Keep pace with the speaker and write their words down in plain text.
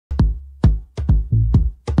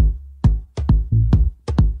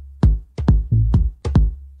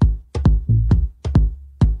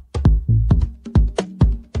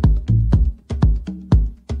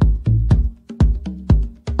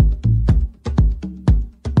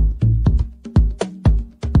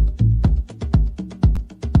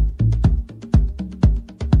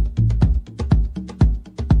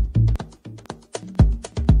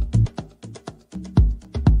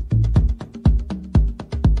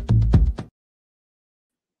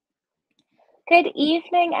Good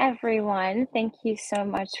evening, everyone. Thank you so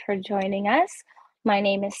much for joining us. My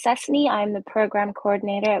name is Cecily. I'm the program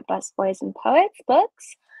coordinator at Busboys and Poets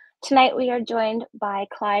Books. Tonight we are joined by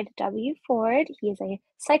Clyde W. Ford. He is a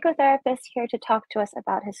psychotherapist here to talk to us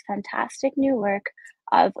about his fantastic new work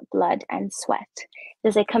of Blood and Sweat. It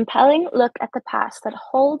is a compelling look at the past that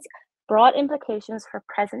holds broad implications for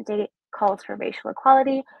present-day calls for racial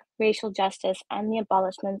equality, racial justice, and the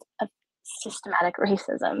abolishment of systematic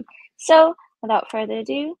racism. So, without further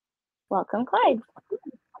ado, welcome, Clyde.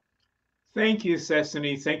 Thank you,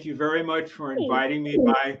 Cecily. Thank you very much for Hey. inviting me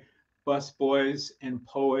by Busboys and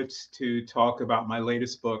Poets to talk about my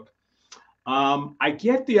latest book. I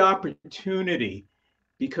get the opportunity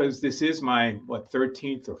because this is my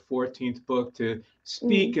 13th or 14th book to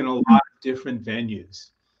speak in a lot of different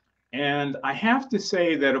venues. And I have to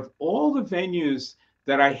say that of all the venues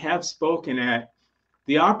that I have spoken at,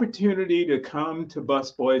 the opportunity to come to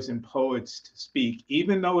Busboys and Poets to speak,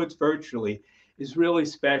 even though it's virtually, is really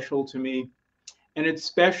special to me. And it's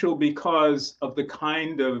special because of the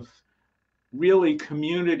kind of really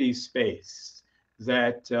community space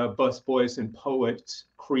that Busboys and Poets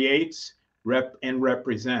creates and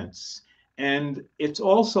represents. And it's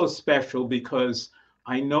also special because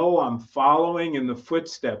I know I'm following in the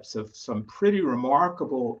footsteps of some pretty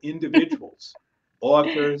remarkable individuals,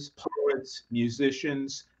 authors, poets,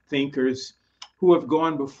 musicians, thinkers who have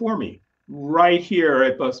gone before me right here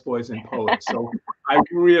at Busboys and Poets. So I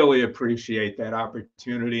really appreciate that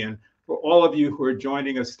opportunity. And for all of you who are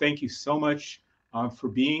joining us, thank you so much for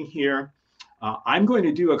being here. I'm going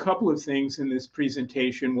to do a couple of things in this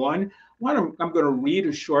presentation. One, I'm going to read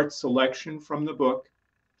a short selection from the book.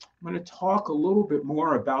 I'm going to talk a little bit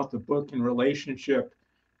more about the book in relationship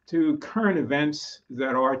to current events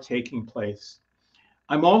that are taking place.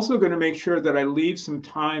 I'm also going to make sure that I leave some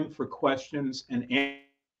time for questions and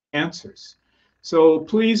answers. So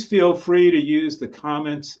please feel free to use the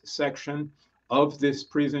comments section of this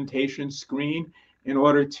presentation screen in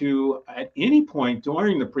order to, at any point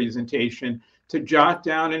during the presentation, to jot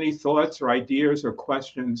down any thoughts or ideas or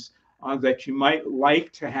questions that you might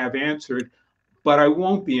like to have answered, but I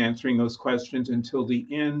won't be answering those questions until the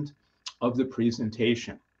end of the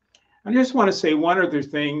presentation. I just want to say one other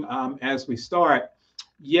thing as we start.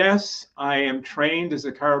 Yes, I am trained as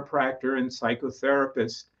a chiropractor and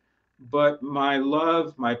psychotherapist, but my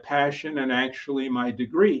love, my passion, and actually my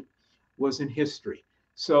degree was in history.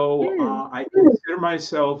 So I consider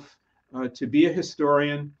myself to be a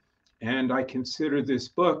historian, and I consider this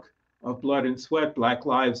book of Blood and Sweat, Black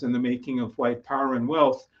Lives and the Making of White Power and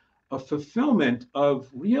Wealth, a fulfillment of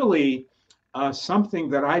really something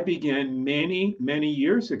that I began many, many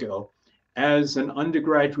years ago as an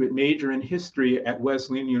undergraduate major in history at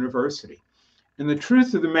Wesleyan University. And the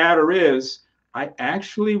truth of the matter is, I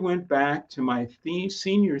actually went back to my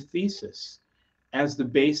senior thesis as the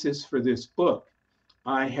basis for this book.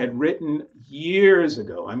 I had written years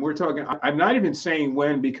ago, and we're talking, I'm not even saying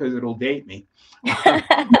when because it'll date me.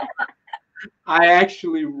 I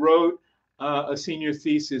actually wrote a senior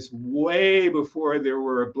thesis way before there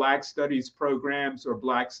were Black Studies programs or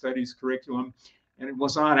Black Studies curriculum, and it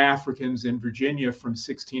was on Africans in Virginia from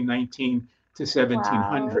 1619 to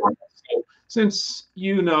 1700. Wow. So, since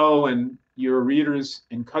you know, and your readers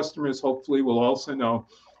and customers hopefully will also know,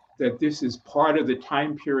 that this is part of the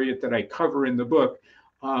time period that I cover in the book,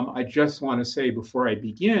 I just want to say before I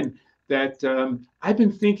begin that I've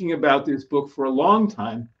been thinking about this book for a long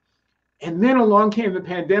time. And then along came the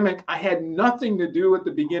pandemic. I had nothing to do at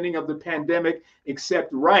the beginning of the pandemic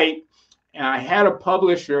except write. And I had a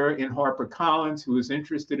publisher in HarperCollins who was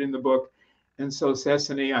interested in the book. And so,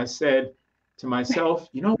 Cecily, I said to myself,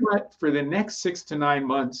 you know what? For the next 6 to 9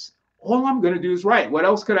 months, all I'm going to do is write. What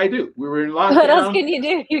else could I do? We were in lockdown. What else can you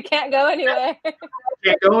do? You can't go anywhere.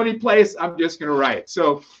 Can't go any place. I'm just going to write.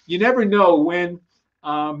 So you never know when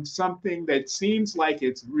something that seems like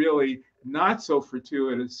it's really not so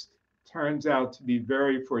fortuitous turns out to be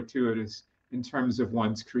very fortuitous in terms of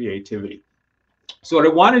one's creativity. So what I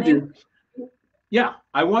want to do,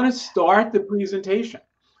 I want to start the presentation.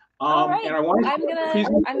 All right. And I want to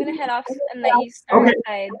I'm gonna head off and let you start.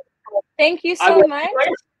 Okay. Thank you so much.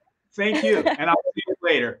 Thank you, and I'll see you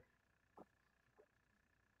later.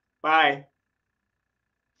 Bye.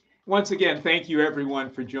 Once again, thank you everyone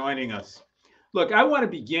for joining us. Look, I want to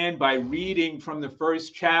begin by reading from the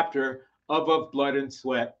first chapter of Blood and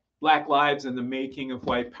Sweat, Black Lives and the Making of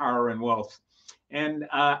White Power and Wealth. And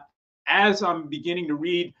as I'm beginning to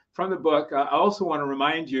read from the book, I also want to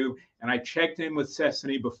remind you, and I checked in with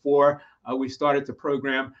Cecily before we started the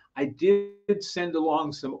program, I did send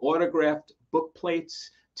along some autographed book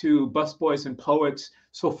plates to Busboys and Poets.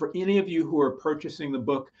 So for any of you who are purchasing the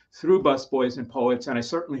book through Busboys and Poets, and I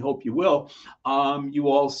certainly hope you will, you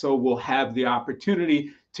also will have the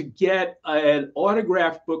opportunity to get an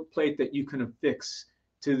autographed book plate that you can affix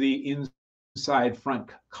to the inside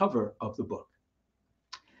front cover of the book.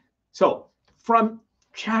 So from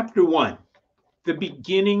chapter 1, the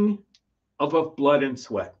beginning of Blood and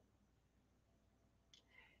Sweat,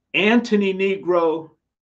 Antony Negro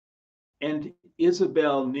and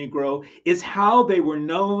Isabel Negro is how they were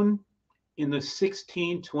known in the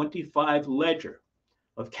 1625 ledger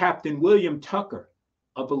of Captain William Tucker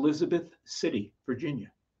of Elizabeth City,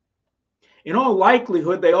 Virginia. In all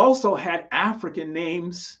likelihood, they also had African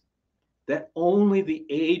names that only the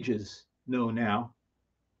ages know now.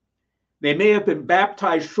 They may have been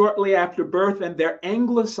baptized shortly after birth, and their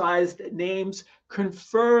anglicized names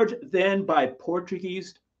conferred then by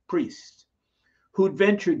Portuguese priests who'd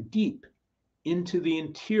ventured deep into the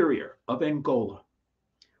interior of Angola,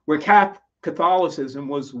 where Catholicism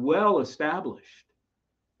was well established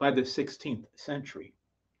by the 16th century.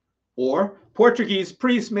 Or Portuguese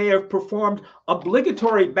priests may have performed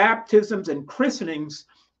obligatory baptisms and christenings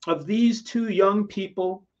of these two young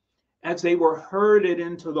people as they were herded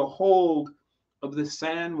into the hold of the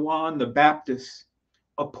San Juan the Baptist,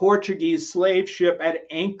 a Portuguese slave ship at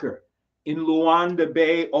anchor in Luanda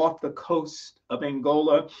Bay off the coast of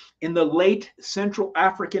Angola in the late Central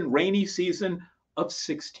African rainy season of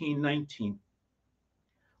 1619.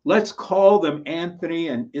 Let's call them Anthony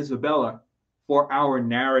and Isabella for our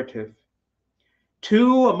narrative.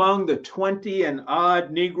 Two among the 20 and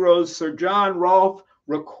odd Negroes Sir John Rolfe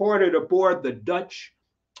recorded aboard the Dutch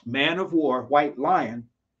man of war, White Lion,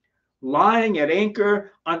 lying at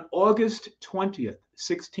anchor on August 20th,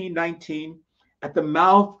 1619, at the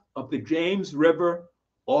mouth of the James River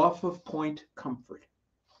off of Point Comfort.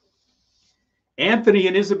 Anthony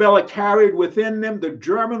and Isabella carried within them the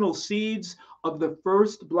germinal seeds of the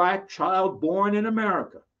first Black child born in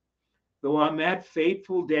America, though on that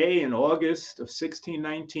fateful day in August of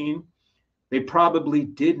 1619, they probably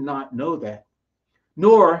did not know that,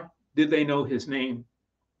 nor did they know his name.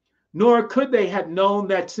 Nor could they have known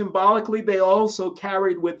that symbolically they also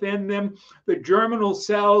carried within them the germinal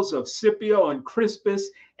cells of Scipio and Crispus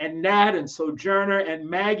and Nat and Sojourner and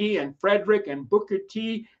Maggie and Frederick and Booker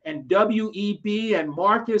T and W.E.B. and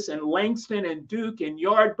Marcus and Langston and Duke and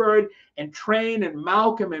Yardbird and Train and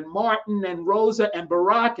Malcolm and Martin and Rosa and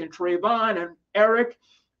Barack and Trayvon and Eric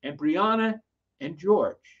and Brianna and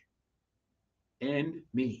George and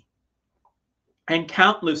me. And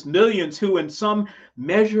countless millions who in some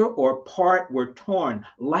measure or part were torn,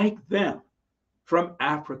 like them, from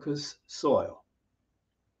Africa's soil.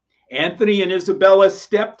 Anthony and Isabella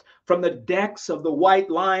stepped from the decks of the White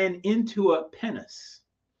Lion into a pinnace,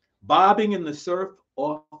 bobbing in the surf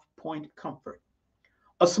off Point Comfort,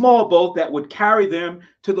 a small boat that would carry them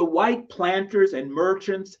to the white planters and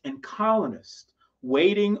merchants and colonists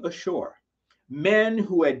waiting ashore, men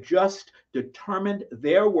who had just determined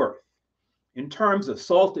their worth in terms of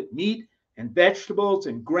salted meat and vegetables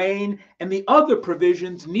and grain and the other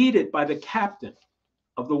provisions needed by the captain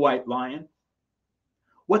of the White Lion.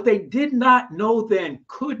 What they did not know then,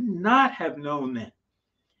 could not have known then,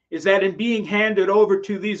 is that in being handed over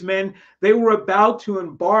to these men, they were about to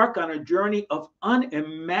embark on a journey of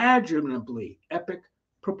unimaginably epic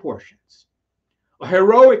proportions. A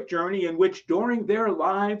heroic journey in which during their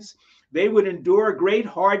lives, they would endure great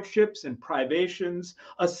hardships and privations,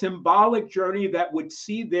 a symbolic journey that would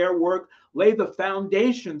see their work lay the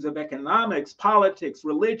foundations of economics, politics,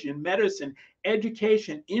 religion, medicine,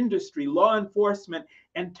 education, industry, law enforcement,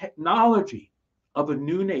 and technology of a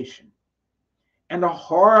new nation. And a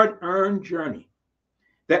hard-earned journey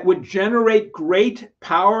that would generate great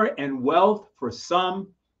power and wealth for some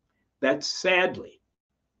that sadly,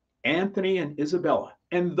 Anthony and Isabella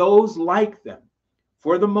and those like them,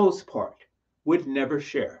 for the most part, would never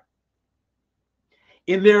share.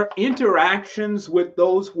 In their interactions with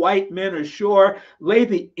those white men ashore lay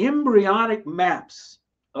the embryonic maps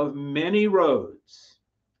of many roads,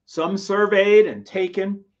 some surveyed and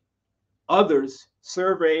taken, others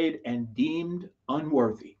surveyed and deemed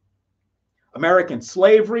unworthy. American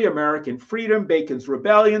slavery, American freedom, Bacon's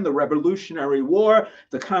Rebellion, the Revolutionary War,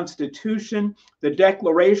 the Constitution, the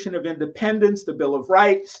Declaration of Independence, the Bill of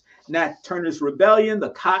Rights, Nat Turner's Rebellion, the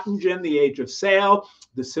Cotton Gin, the Age of Sail,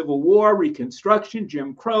 the Civil War, Reconstruction,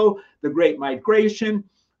 Jim Crow, the Great Migration,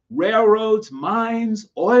 railroads, mines,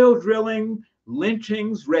 oil drilling,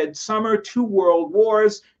 lynchings, Red Summer, 2 world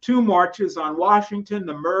wars, 2 marches on Washington,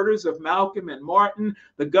 the murders of Malcolm and Martin,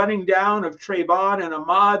 the gunning down of Trayvon and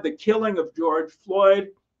Ahmaud, the killing of George Floyd,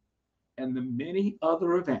 and the many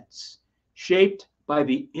other events shaped by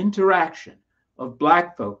the interaction of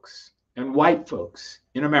Black folks and white folks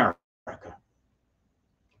in America.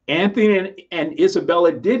 Anthony and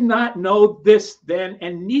Isabella did not know this then,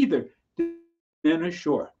 and neither did men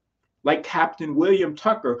ashore, like Captain William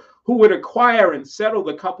Tucker, who would acquire and settle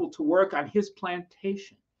the couple to work on his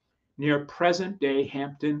plantation near present-day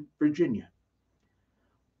Hampton, Virginia.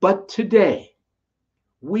 But today,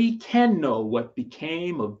 we can know what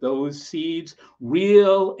became of those seeds,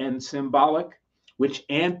 real and symbolic, which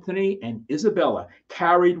Anthony and Isabella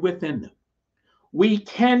carried within them. We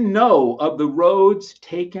can know of the roads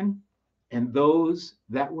taken and those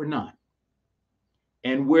that were not.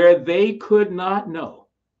 And where they could not know,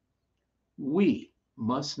 we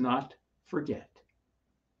must not forget.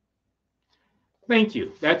 Thank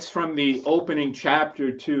you. That's from the opening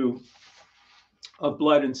chapter 2 of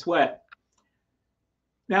Blood and Sweat.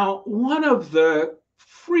 Now, one of the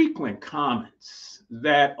frequent comments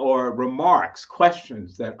that or remarks,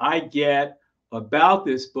 questions that I get about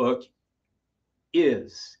this book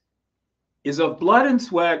is Of Blood and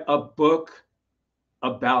Sweat a book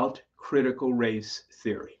about critical race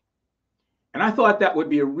theory? And I thought that would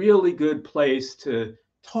be a really good place to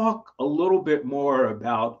talk a little bit more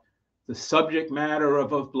about the subject matter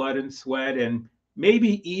of Blood and Sweat, and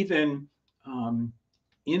maybe even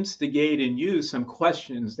instigate and use some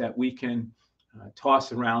questions that we can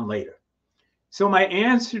toss around later. So my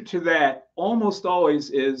answer to that almost always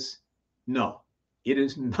is no. It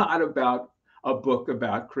is not about a book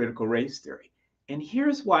about critical race theory. And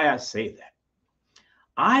here's why I say that.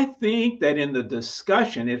 I think that in the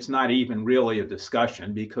discussion, it's not even really a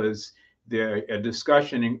discussion, because a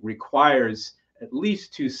discussion requires at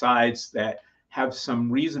least two sides that have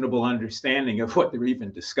some reasonable understanding of what they're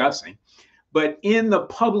even discussing. But in the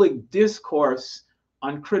public discourse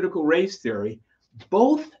on critical race theory,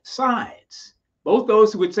 both sides, both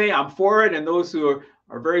those who would say I'm for it and those who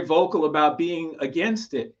are very vocal about being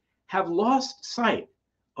against it, have lost sight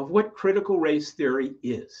of what critical race theory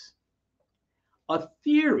is. A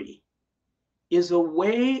theory is a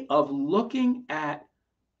way of looking at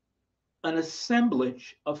an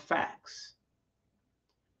assemblage of facts.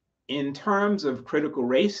 In terms of critical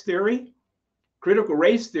race theory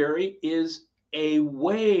is a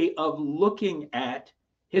way of looking at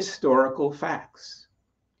historical facts.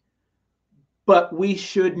 But we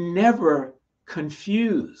should never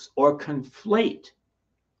confuse or conflate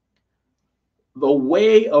the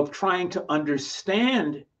way of trying to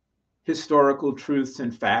understand historical truths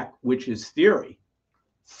and fact, which is theory,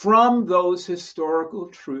 from those historical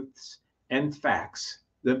truths and facts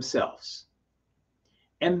themselves.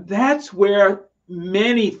 And that's where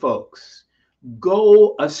many folks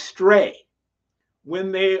go astray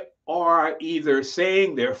when they are either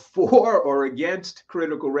saying they're for or against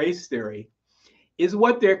critical race theory, is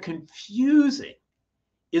what they're confusing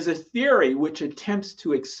is a theory which attempts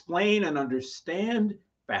to explain and understand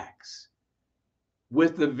facts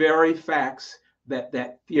with the very facts that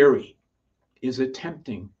that theory is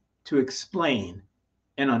attempting to explain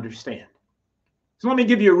and understand. So let me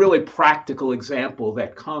give you a really practical example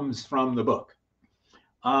that comes from the book.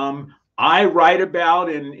 I write about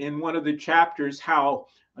in one of the chapters how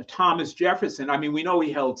Thomas Jefferson, I mean, we know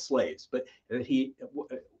he held slaves, but he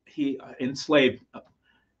enslaved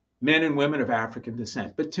men and women of African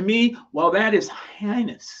descent. But to me, while that is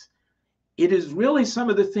heinous, it is really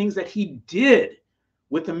some of the things that he did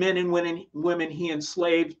with the men and women he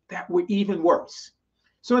enslaved that were even worse.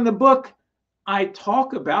 So in the book, I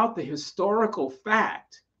talk about the historical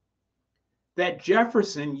fact that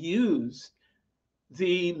Jefferson used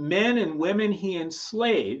the men and women he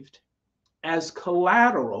enslaved as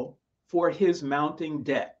collateral for his mounting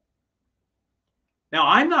debt. Now,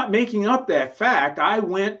 I'm not making up that fact. I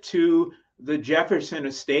went to the Jefferson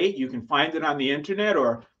estate. You can find it on the internet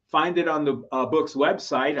or find it on the book's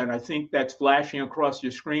website. And I think that's flashing across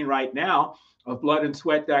your screen right now of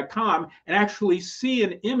bloodandsweat.com, and actually see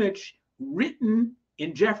an image written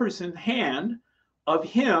in Jefferson's hand of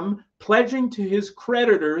him pledging to his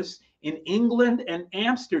creditors in England and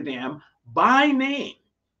Amsterdam by name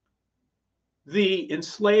the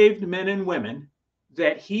enslaved men and women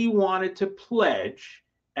that he wanted to pledge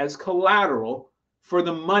as collateral for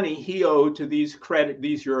the money he owed to these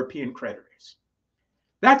European creditors.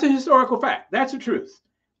 That's a historical fact. That's a truth.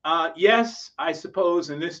 Yes, I suppose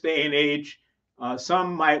in this day and age,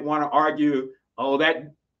 some might want to argue, oh,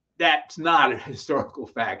 that's not a historical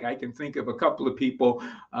fact. I can think of a couple of people,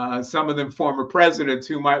 some of them former presidents,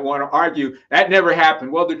 who might want to argue that never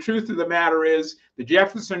happened. Well, the truth of the matter is the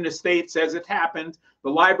Jefferson estate says it happened. The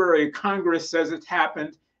Library of Congress says it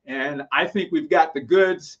happened. And I think we've got the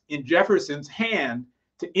goods in Jefferson's hand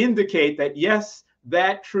to indicate that, yes,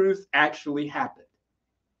 that truth actually happened.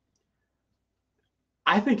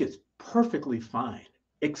 I think it's perfectly fine,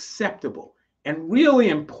 acceptable, and really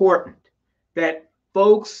important that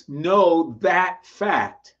folks know that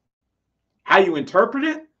fact. How you interpret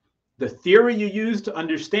it, the theory you use to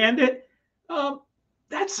understand it,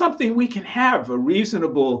 that's something we can have a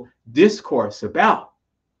reasonable discourse about.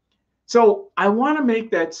 So I want to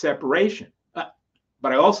make that separation. But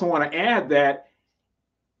I also want to add that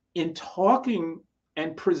in talking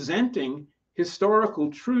and presenting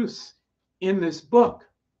historical truths in this book,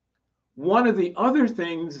 one of the other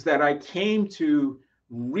things that I came to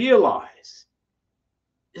realize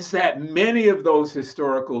is that many of those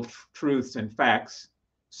historical truths and facts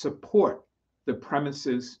support the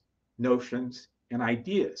premises, notions, and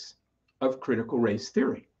ideas of critical race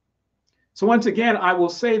theory. So once again, I will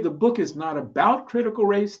say the book is not about critical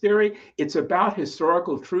race theory. It's about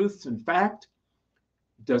historical truths and fact.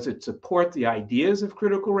 Does it support the ideas of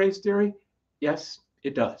critical race theory? Yes,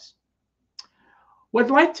 it does. What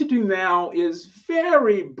I'd like to do now is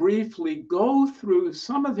very briefly go through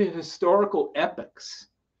some of the historical epochs,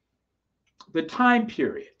 the time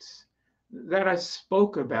periods that I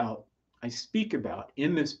speak about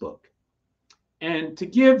in this book, and to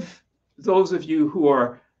give those of you who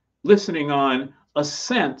are listening on a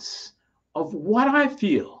sense of what I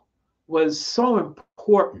feel was so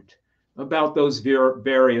important about those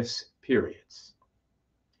various periods.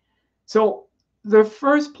 So the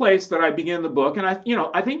first place that I begin the book, and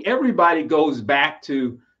I think everybody goes back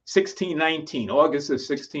to 1619, August of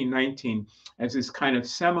 1619, as this kind of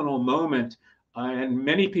seminal moment. And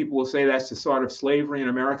many people will say that's the start of slavery in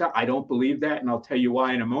America. I don't believe that, and I'll tell you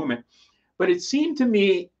why in a moment. But it seemed to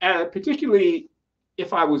me, particularly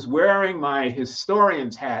if I was wearing my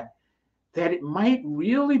historian's hat, that it might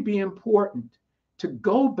really be important to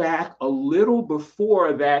go back a little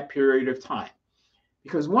before that period of time.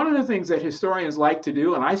 Because one of the things that historians like to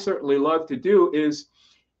do, and I certainly love to do, is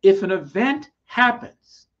if an event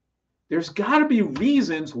happens, there's got to be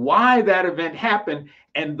reasons why that event happened,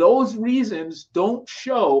 and those reasons don't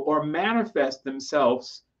show or manifest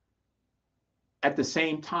themselves at the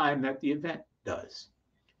same time that the event does.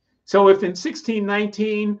 So if in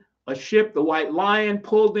 1619, a ship, the White Lion,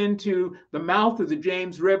 pulled into the mouth of the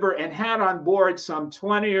James River and had on board some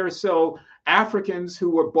 20 or so Africans who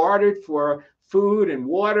were bartered for food and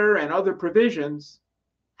water and other provisions,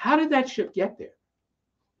 how did that ship get there?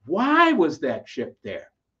 Why was that ship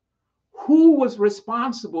there? Who was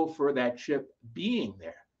responsible for that ship being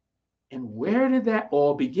there? And where did that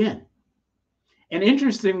all begin? And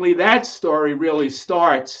interestingly, that story really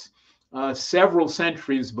starts several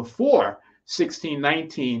centuries before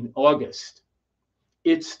 1619 August.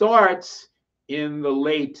 It starts in the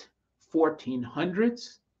late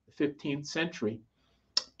 1400s, the 15th century,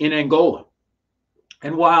 in Angola.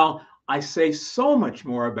 And while I say so much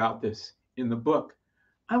more about this in the book,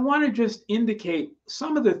 I want to just indicate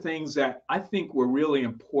some of the things that I think were really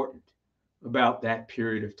important about that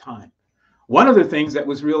period of time. One of the things that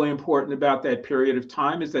was really important about that period of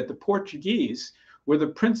time is that the Portuguese were the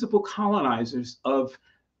principal colonizers of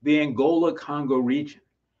the Angola-Congo region.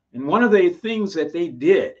 And one of the things that they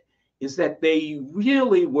did is that they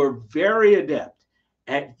really were very adept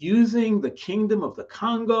at using the kingdom of the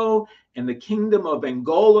Congo and the kingdom of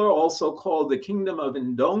Angola, also called the kingdom of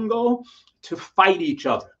Ndongo, to fight each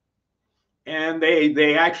other. And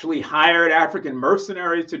they actually hired African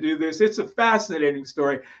mercenaries to do this. It's a fascinating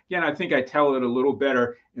story. Again, I think I tell it a little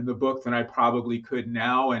better in the book than I probably could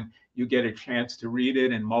now, and you get a chance to read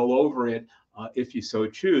it and mull over it if you so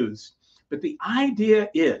choose. But the idea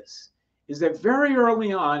is that very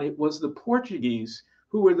early on, it was the Portuguese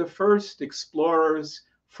who were the first explorers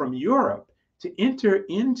from Europe to enter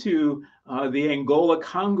into the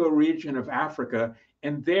Angola-Congo region of Africa,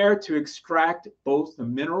 and there to extract both the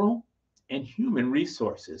mineral and human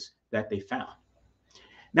resources that they found.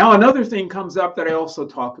 Now, another thing comes up that I also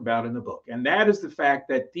talk about in the book, and that is the fact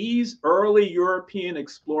that these early European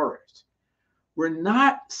explorers were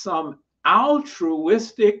not some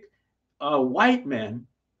altruistic white men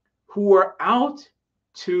who were out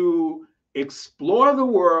to explore the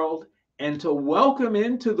world and to welcome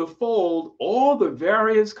into the fold all the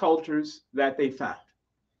various cultures that they found.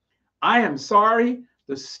 I am sorry,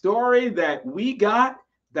 the story that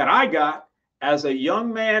I got as a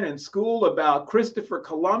young man in school about Christopher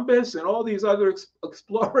Columbus and all these other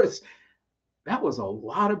explorers, that was a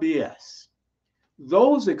lot of BS.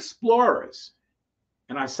 Those explorers,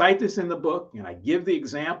 and I cite this in the book, and I give the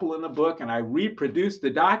example in the book, and I reproduce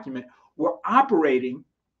the document, were operating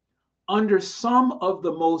under some of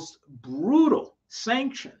the most brutal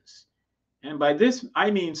sanctions. And by this,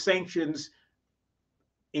 I mean sanctions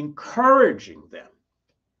encouraging them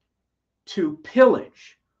to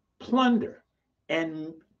pillage, plunder,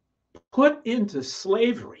 and put into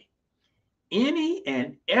slavery any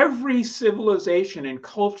and every civilization and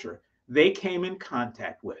culture they came in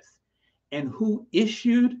contact with. And who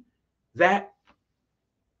issued that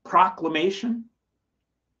proclamation?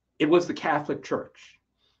 It was the Catholic Church.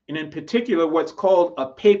 And in particular, what's called a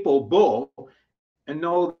papal bull. And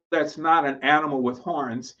no, that's not an animal with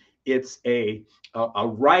horns. It's a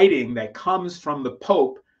writing that comes from the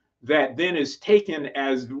Pope that then is taken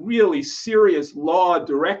as really serious law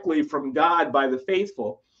directly from God by the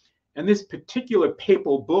faithful. And this particular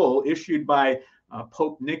papal bull, issued by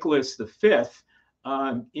Pope Nicholas V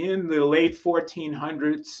in the late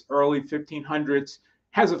 1400s, early 1500s,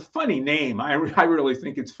 has a funny name. I really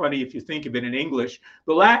think it's funny if you think of it in English.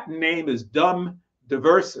 The Latin name is Dum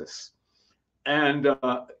Diversus. And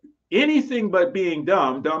anything but being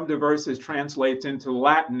dumb, Dum Diversus translates into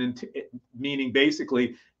Latin, meaning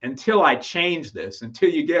basically, until I change this, until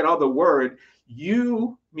you get other word,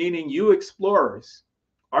 you, meaning you explorers,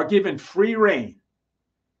 are given free rein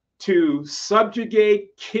to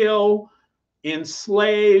subjugate, kill,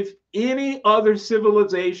 enslave any other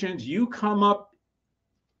civilizations you come up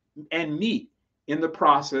and meet in the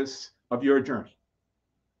process of your journey.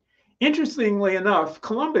 Interestingly enough,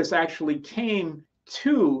 Columbus actually came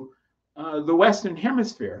to the Western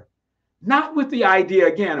Hemisphere, not with the idea,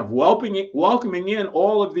 again, of welcoming in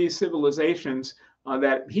all of these civilizations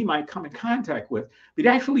that he might come in contact with, but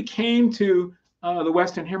actually came to the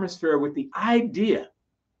Western Hemisphere with the idea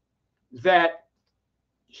that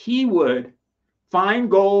he would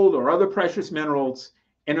find gold or other precious minerals,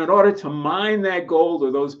 and in order to mine that gold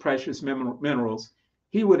or those precious minerals,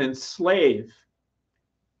 he would enslave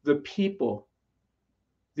the people,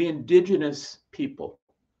 the indigenous people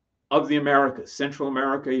of the Americas, Central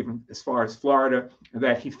America, even as far as Florida,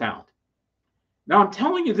 that he found. Now, I'm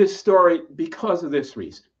telling you this story because of this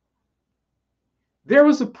reason. There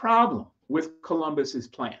was a problem with Columbus's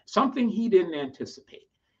plan, something he didn't anticipate.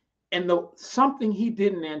 And the something he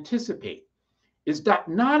didn't anticipate is that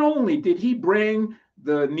not only did he bring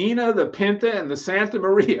the Nina, the Pinta, and the Santa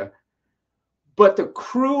Maria, but the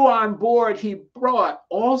crew on board he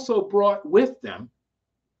also brought with them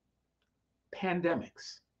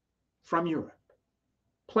pandemics from Europe,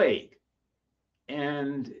 plague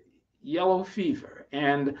and yellow fever.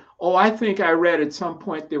 And I think I read at some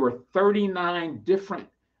point there were 39 different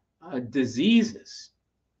diseases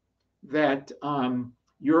that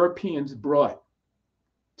Europeans brought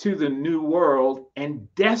to the New World and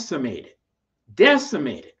decimated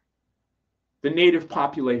the native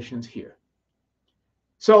populations here.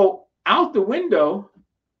 So out the window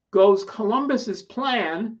goes Columbus's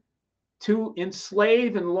plan to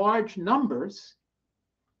enslave in large numbers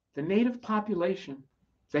the native population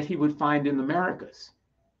that he would find in the Americas.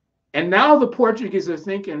 And now the Portuguese are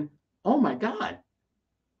thinking, oh my God,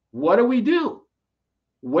 what do we do?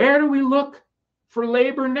 Where do we look for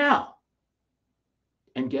labor now?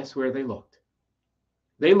 And guess where they looked?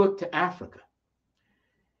 They looked to Africa.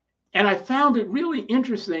 And I found it really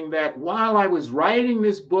interesting that while I was writing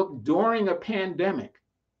this book during a pandemic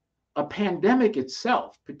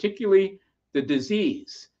itself, particularly the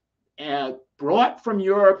disease brought from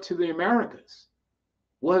Europe to the Americas,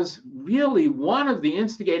 was really one of the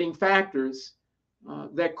instigating factors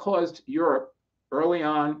that caused Europe, early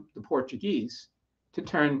on, the Portuguese, to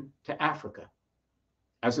turn to Africa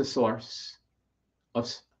as a source of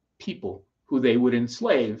people who they would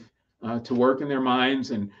enslave to work in their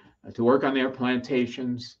mines and to work on their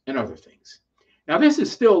plantations and other things. Now, this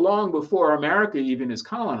is still long before America even is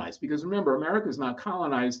colonized, because remember, America is not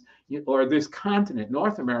colonized, or this continent,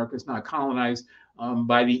 North America, is not colonized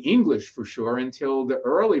by the English for sure until the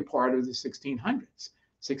early part of the 1600s,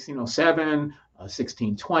 1607,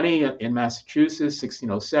 1620 in Massachusetts,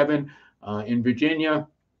 1607 in Virginia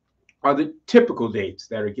are the typical dates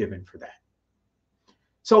that are given for that.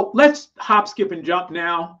 So let's hop, skip, and jump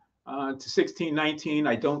now to 1619.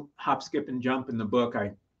 I don't hop, skip, and jump in the book.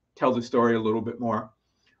 I tell the story a little bit more.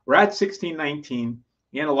 We're at 1619,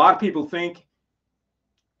 and a lot of people think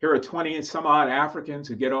here are 20 and some odd Africans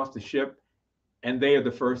who get off the ship, and they are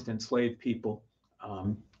the first enslaved people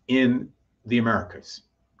in the Americas.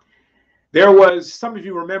 There was, some of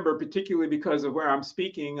you remember, particularly because of where I'm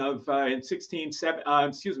speaking of in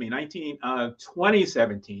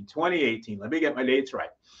 2018, let me get my dates right,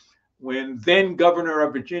 when then Governor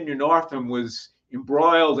of Virginia Northam was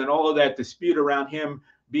embroiled in all of that dispute around him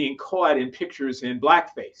being caught in pictures in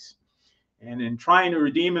blackface. And in trying to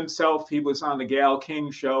redeem himself, he was on the Gayle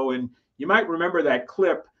King show. And you might remember that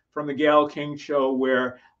clip from the Gayle King show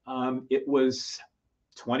where it was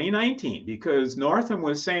 2019, because Northam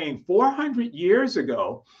was saying 400 years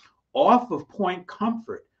ago, off of Point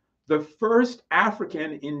Comfort, the first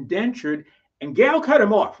African indentured, and Gayle cut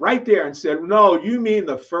him off right there and said, no, you mean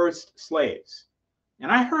the first slaves.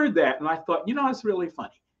 And I heard that and I thought, you know, it's really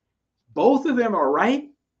funny. Both of them are right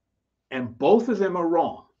and both of them are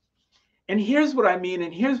wrong. And here's what I mean,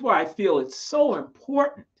 and here's why I feel it's so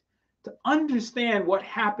important to understand what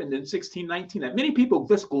happened in 1619 that many people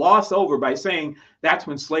just gloss over by saying that's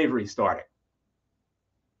when slavery started.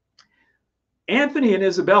 Anthony and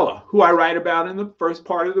Isabella, who I write about in the first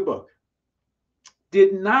part of the book,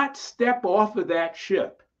 did not step off of that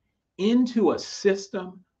ship into a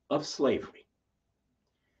system of slavery.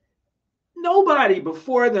 Nobody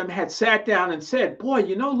before them had sat down and said, boy,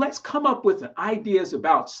 you know, let's come up with ideas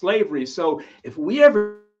about slavery. So if we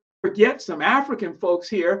ever get some African folks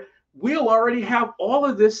here, we'll already have all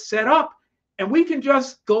of this set up and we can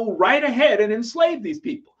just go right ahead and enslave these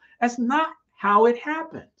people. That's not how it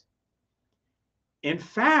happened. In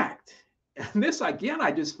fact, and this again,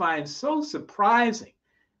 I just find so surprising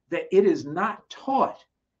that it is not taught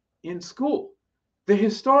in school. The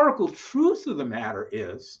historical truth of the matter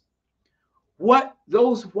is what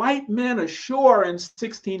those white men ashore in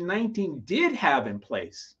 1619 did have in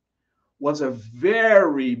place was a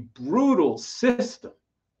very brutal system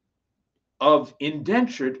of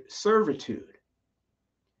indentured servitude.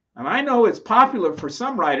 And I know it's popular for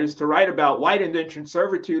some writers to write about white indentured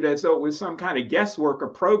servitude as though it was some kind of guesswork or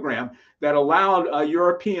program that allowed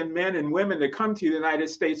European men and women to come to the United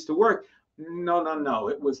States to work. No, no, no,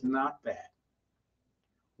 it was not that.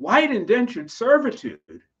 White indentured servitude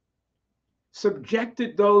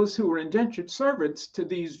subjected those who were indentured servants to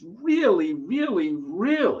these really, really,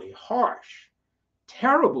 really harsh,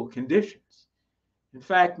 terrible conditions. In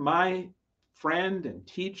fact, my friend and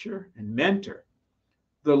teacher and mentor,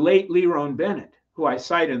 the late Leron Bennett, who I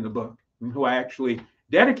cite in the book and who I actually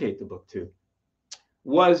dedicate the book to,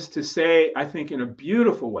 was to say, I think in a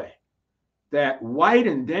beautiful way, that white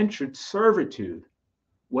indentured servitude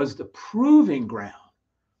was the proving ground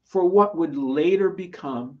for what would later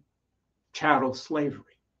become chattel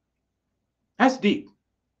slavery. That's deep.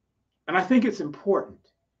 And I think it's important.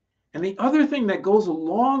 And the other thing that goes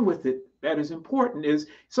along with it that is important is,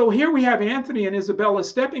 so here we have Anthony and Isabella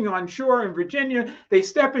stepping on shore in Virginia. They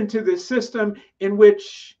step into this system in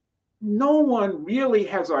which no one really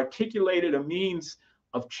has articulated a means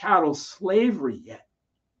of chattel slavery yet.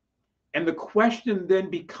 And the question then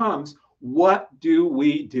becomes, what do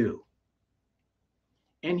we do?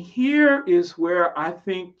 And here is where I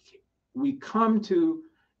think we come to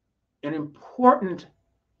an important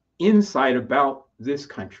insight about this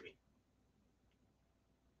country.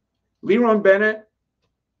 Leron Bennett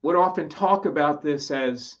would often talk about this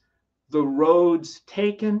as the roads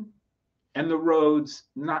taken and the roads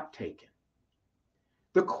not taken.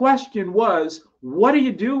 The question was, what do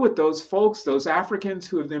you do with those folks, those Africans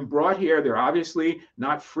who have been brought here? They're obviously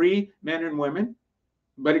not free men and women,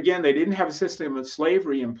 but again, they didn't have a system of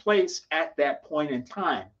slavery in place at that point in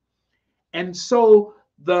time. And so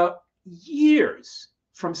the years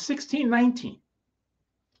from 1619,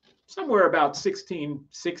 somewhere about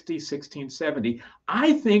 1660, 1670,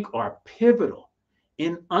 I think are pivotal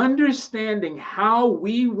in understanding how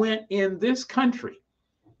we went in this country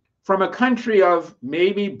from a country of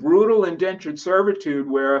maybe brutal indentured servitude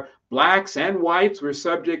where blacks and whites were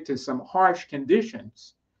subject to some harsh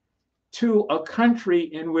conditions to a country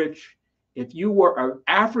in which if you were of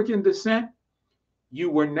African descent, you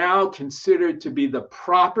were now considered to be the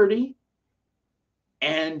property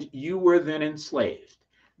and you were then enslaved.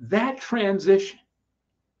 That transition,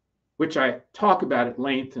 which I talk about at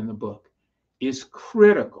length in the book, is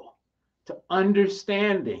critical to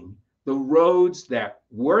understanding the roads that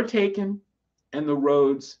were taken and the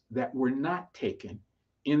roads that were not taken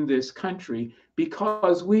in this country,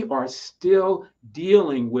 because we are still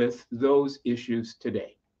dealing with those issues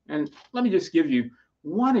today. And let me just give you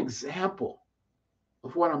one example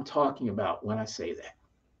of what I'm talking about when I say that.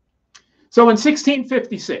 So in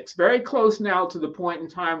 1656, very close now to the point in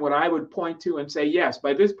time what I would point to and say, yes,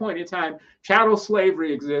 by this point in time, chattel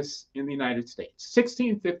slavery exists in the United States.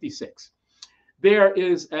 1656. There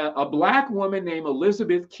is a Black woman named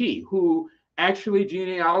Elizabeth Key, who actually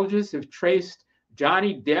genealogists have traced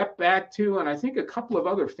Johnny Depp back to, and I think a couple of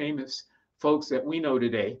other famous folks that we know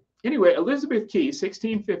today. Anyway, Elizabeth Key,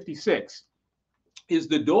 1656, is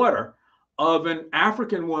the daughter of an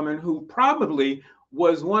African woman who probably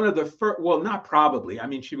was one of the first, well, not probably, I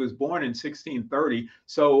mean, she was born in 1630.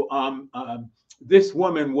 So this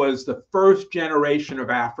woman was the first generation of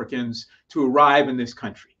Africans to arrive in this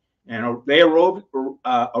country. And they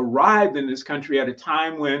arrived in this country at a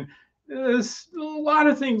time when a lot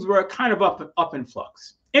of things were kind of up in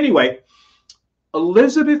flux. Anyway,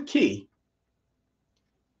 Elizabeth Key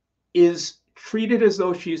is treated as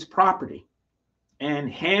though she's property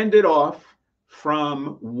and handed off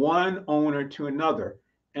from one owner to another.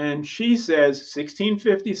 And she says,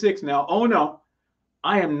 1656 now, oh no,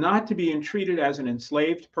 I am not to be entreated as an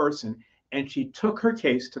enslaved person. And she took her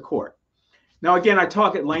case to court. Now, again, I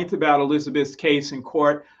talk at length about Elizabeth's case in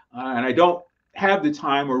court, and I don't have the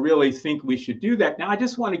time or really think we should do that. Now, I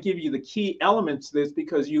just want to give you the key elements of this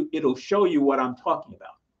because it'll show you what I'm talking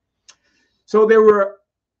about. So there were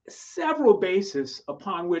several bases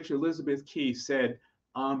upon which Elizabeth Key said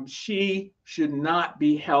she should not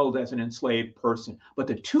be held as an enslaved person. But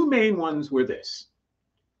the two main ones were this.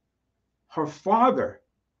 Her father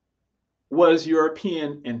was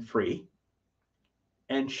European and free,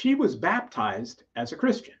 and she was baptized as a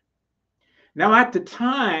Christian. Now, at the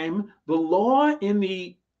time, the law in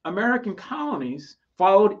the American colonies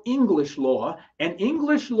followed English law, and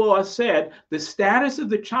English law said the status of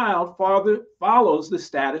the child follows the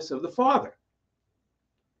status of the father.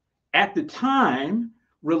 At the time,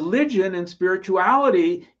 religion and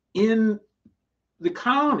spirituality in the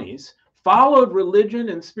colonies followed religion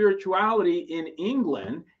and spirituality in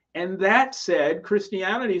England, and that said,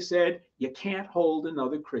 Christianity said, you can't hold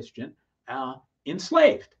another Christian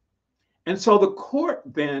enslaved. And so the court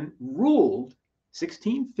then ruled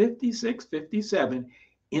 1656-57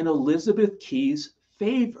 in Elizabeth Key's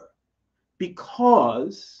favor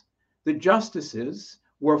because the justices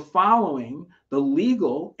were following the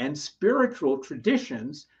legal and spiritual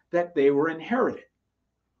traditions that they were inherited.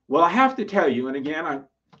 Well, I have to tell you, and again, I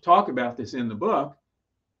talk about this in the book,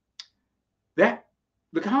 that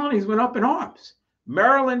the colonies went up in arms.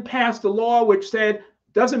 Maryland passed a law which said,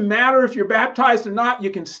 doesn't matter if you're baptized or not,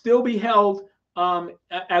 you can still be held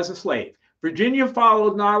as a slave. Virginia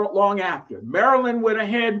followed not long after. Maryland went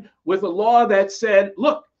ahead with a law that said,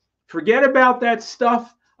 look, forget about that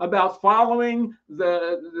stuff about following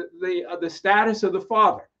the status of the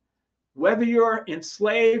father. Whether you're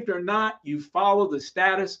enslaved or not, you follow the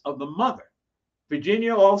status of the mother.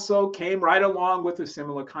 Virginia also came right along with a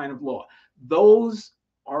similar kind of law. Those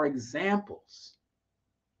are examples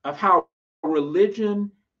of how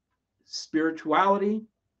religion, spirituality,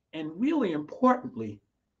 and really importantly,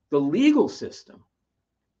 the legal system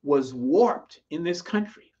was warped in this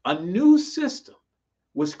country. A new system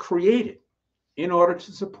was created in order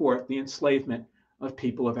to support the enslavement of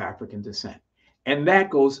people of African descent. And that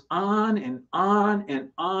goes on and on and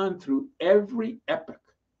on through every epoch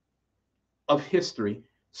of history,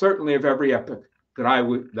 certainly of every epoch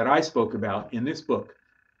that I spoke about in this book,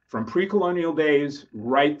 from pre-colonial days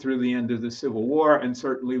right through the end of the Civil War, and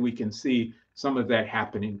certainly we can see some of that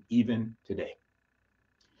happening even today.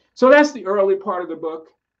 So that's the early part of the book.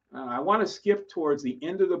 I want to skip towards the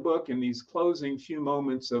end of the book in these closing few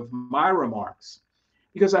moments of my remarks,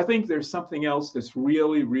 because I think there's something else that's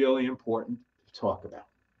really, really important to talk about.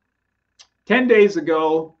 10 days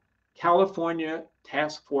ago, California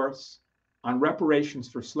Task Force on Reparations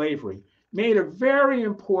for Slavery made a very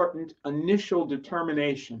important initial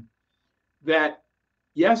determination that,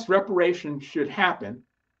 yes, reparations should happen.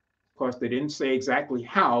 Of course, they didn't say exactly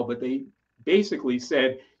how, but they basically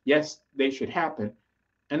said, yes, they should happen.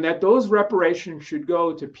 And that those reparations should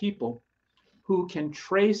go to people who can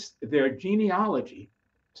trace their genealogy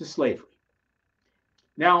to slavery.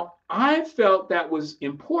 Now, I felt that was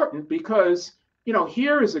important because,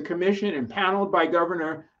 here is a commission impaneled by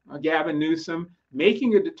Governor Gavin Newsom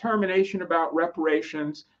making a determination about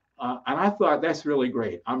reparations. And I thought that's really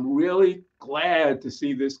great. I'm really glad to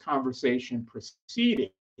see this conversation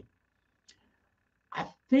proceeding. I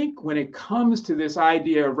think when it comes to this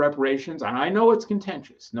idea of reparations, and I know it's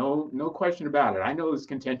contentious, no question about it. I know it's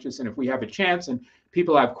contentious, and if we have a chance and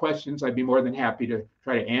people have questions, I'd be more than happy to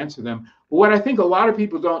try to answer them. But what I think a lot of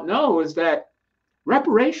people don't know is that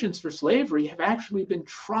reparations for slavery have actually been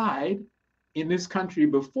tried in this country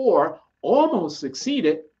before, almost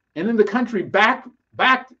succeeded, and then the country backed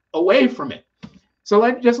away from it. So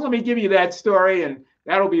let me give you that story, and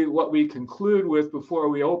that'll be what we conclude with before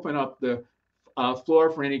we open up the floor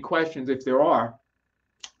for any questions, if there are.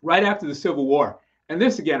 Right after the Civil War, and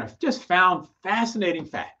this again, I've just found fascinating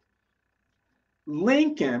fact.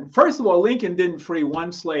 First of all, Lincoln didn't free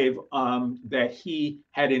one slave that he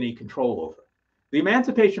had any control over. The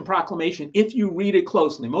Emancipation Proclamation, if you read it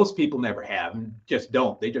closely, most people never have and just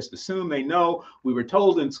don't. They just assume they know. We were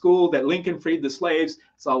told in school that Lincoln freed the slaves.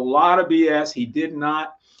 It's a lot of BS. He did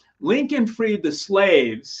not. Lincoln freed the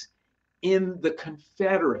slaves in the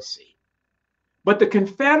Confederacy. But the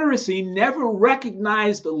Confederacy never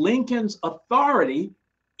recognized Lincoln's authority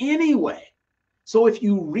anyway. So if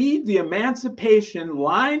you read the Emancipation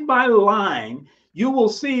line by line, you will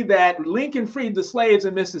see that Lincoln freed the slaves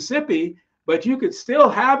in Mississippi, but you could still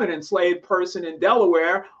have an enslaved person in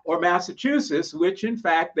Delaware or Massachusetts, which in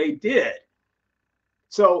fact they did.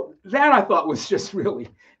 So that I thought was just really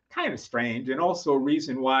kind of strange, and also a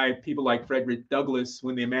reason why people like Frederick Douglass,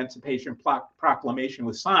 when the Emancipation Proclamation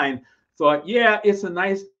was signed, thought, yeah, it's a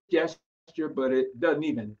nice gesture, but it doesn't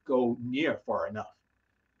even go near far enough.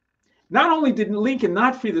 Not only did Lincoln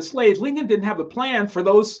not free the slaves, Lincoln didn't have a plan for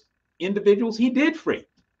those individuals he did free.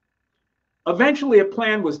 Eventually, a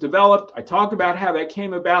plan was developed. I talked about how that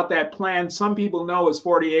came about. That plan, some people know as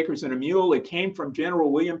 40 Acres and a Mule. It came from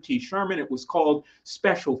General William T. Sherman. It was called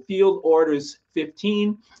Special Field Orders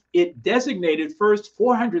 15. It designated first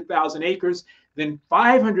 400,000 acres, then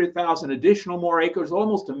 500,000 additional more acres,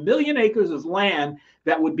 almost 1 million acres of land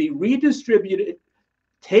that would be redistributed,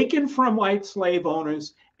 taken from white slave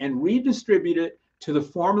owners and redistributed to the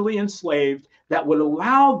formerly enslaved, that would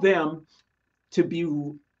allow them to be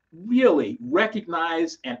really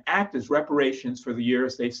recognize and act as reparations for the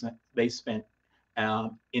years they spent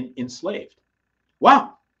enslaved.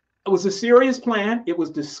 Wow, it was a serious plan. It was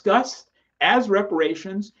discussed as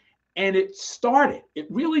reparations, and it started. It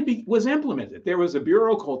really was implemented. There was a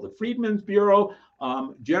bureau called the Freedmen's Bureau.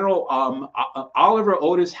 General Oliver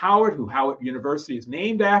Otis Howard, who Howard University is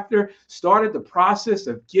named after, started the process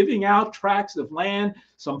of giving out tracts of land.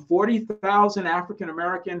 Some 40,000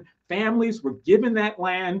 African-American families were given that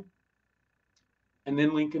land, and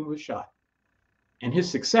then Lincoln was shot. And his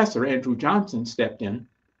successor, Andrew Johnson, stepped in.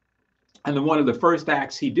 And then one of the first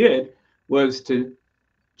acts he did was to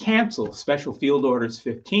cancel Special Field Orders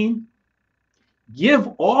 15, give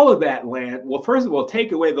all of that land. Well, first of all,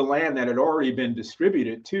 take away the land that had already been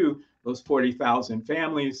distributed to those 40,000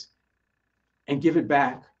 families and give it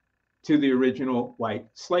back to the original white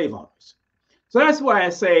slave owners. So that's why I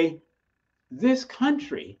say this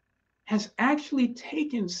country has actually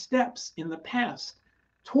taken steps in the past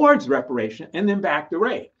towards reparation and then backed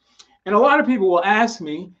away. And a lot of people will ask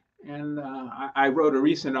me, and I wrote a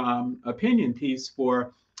recent opinion piece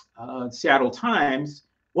for Seattle Times,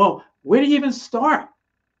 well, where do you even start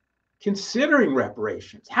considering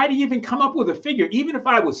reparations? How do you even come up with a figure? Even if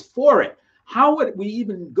I was for it, how would we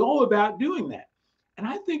even go about doing that? And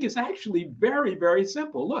I think it's actually very, very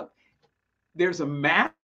simple. Look, there's a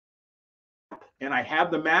map, and I have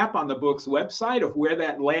the map on the book's website of where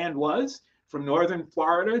that land was from northern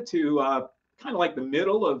Florida to kind of like the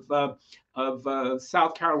middle of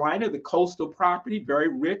South Carolina, the coastal property, very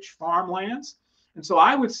rich farmlands. And so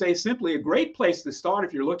I would say simply a great place to start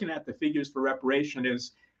if you're looking at the figures for reparation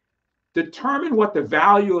is determine what the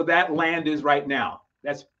value of that land is right now.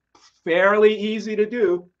 That's fairly easy to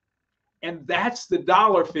do. And that's the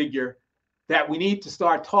dollar figure that we need to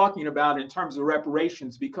start talking about in terms of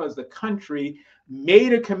reparations, because the country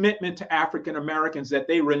made a commitment to African Americans that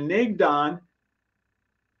they reneged on,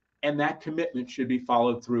 and that commitment should be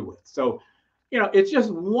followed through with. So, you know, it's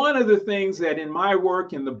just one of the things that in my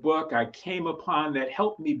work in the book I came upon that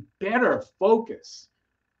helped me better focus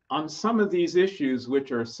on some of these issues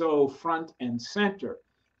which are so front and center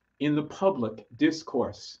in the public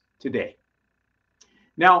discourse today.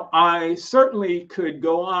 Now, I certainly could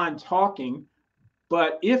go on talking,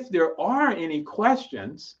 but if there are any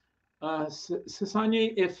questions,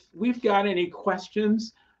 Sasanya, if we've got any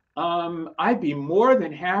questions, I'd be more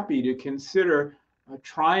than happy to consider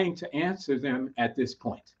trying to answer them at this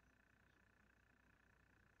point.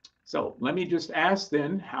 So let me just ask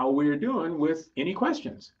then how we're doing with any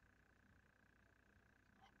questions.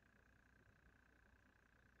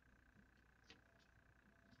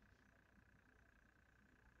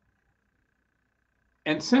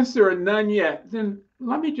 And since there are none yet, then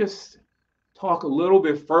let me just talk a little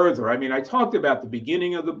bit further. I mean, I talked about the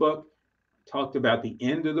beginning of the book, talked about the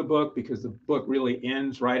end of the book, because the book really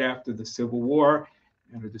ends right after the Civil War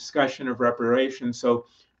and a discussion of reparations. So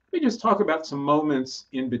let me just talk about some moments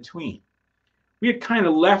in between. We had kind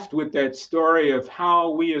of left with that story of how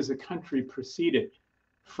we as a country proceeded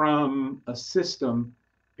from a system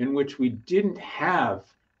in which we didn't have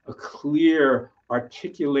a clear,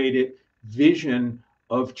 articulated vision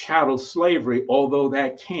of chattel slavery, although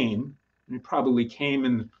that came, and it probably came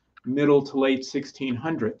in the middle to late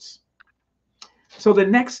 1600s. So the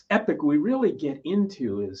next epoch we really get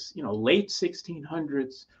into is, late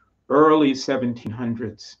 1600s, early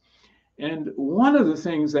 1700s. And one of the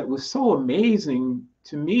things that was so amazing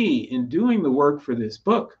to me in doing the work for this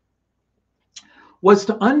book was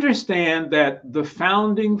to understand that the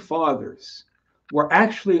founding fathers were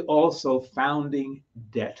actually also founding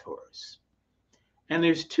debtors. And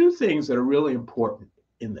there's two things that are really important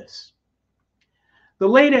in this. The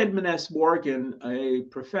late Edmund S. Morgan, a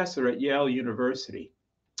professor at Yale University,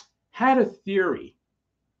 had a theory,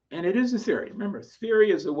 and it is a theory. Remember,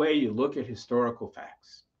 theory is a way you look at historical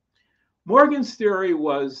facts. Morgan's theory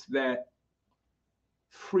was that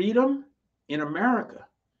freedom in America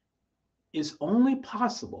is only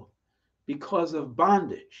possible because of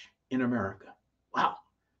bondage in America. Wow.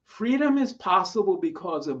 Freedom is possible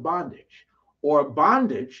because of bondage, or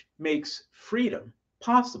bondage makes freedom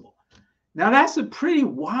possible. Now, that's a pretty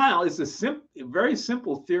wild, it's a very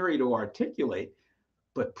simple theory to articulate,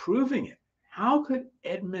 but proving it, how could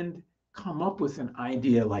Edmund come up with an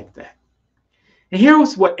idea like that? And here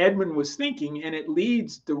was what Edmund was thinking, and it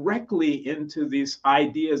leads directly into these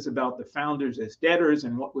ideas about the founders as debtors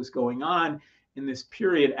and what was going on in this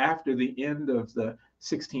period after the end of the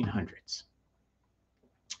 1600s.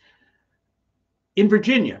 In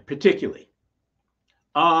Virginia, particularly,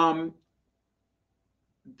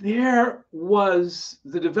 there was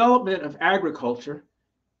the development of agriculture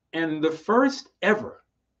and the first ever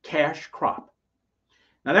cash crop.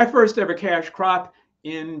 Now, that first ever cash crop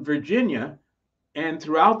in Virginia and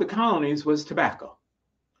throughout the colonies was tobacco.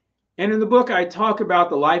 And in the book, I talk about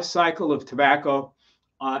the life cycle of tobacco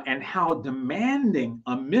and how demanding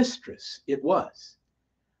a mistress it was.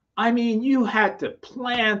 I mean, you had to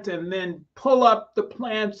plant and then pull up the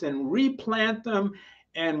plants and replant them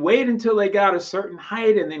and wait until they got a certain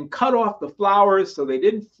height and then cut off the flowers so they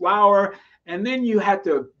didn't flower. And then you had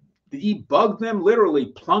to debug them, literally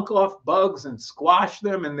plunk off bugs and squash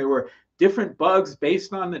them. And there were different bugs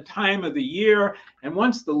based on the time of the year. And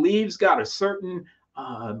once the leaves got a certain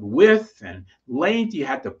width and length, you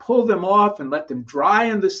had to pull them off and let them dry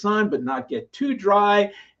in the sun, but not get too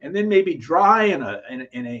dry. And then maybe dry in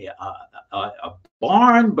a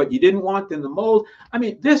barn, but you didn't want them to mold. I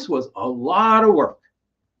mean, this was a lot of work.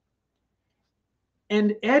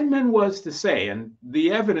 And Edmund was to say, and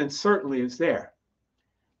the evidence certainly is there,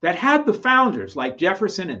 that had the founders like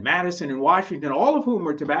Jefferson and Madison and Washington, all of whom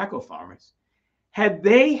were tobacco farmers, had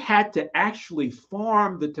they had to actually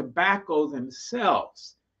farm the tobacco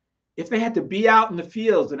themselves, if they had to be out in the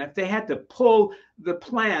fields and if they had to pull the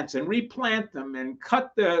plants and replant them and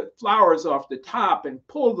cut the flowers off the top and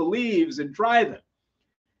pull the leaves and dry them,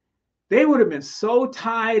 they would have been so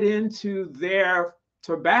tied into their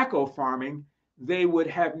tobacco farming, they would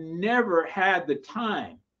have never had the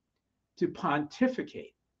time to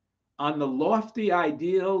pontificate on the lofty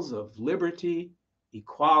ideals of liberty,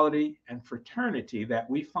 equality, and fraternity that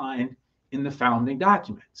we find in the founding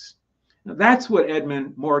documents. Now, that's what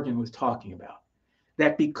Edmund Morgan was talking about.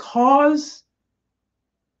 That because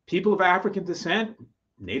people of African descent,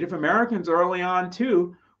 Native Americans early on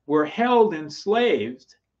too, were held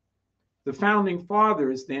enslaved, the founding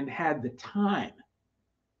fathers then had the time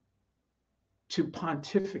to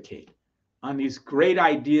pontificate on these great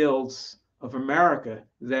ideals of America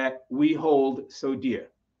that we hold so dear.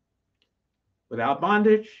 Without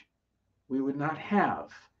bondage, we would not have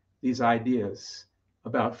these ideas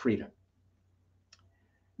about freedom.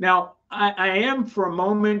 Now, I am for a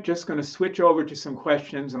moment just going to switch over to some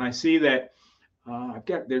questions, and I see that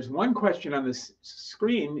there's one question on this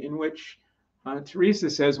screen in which Teresa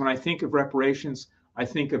says, when I think of reparations, I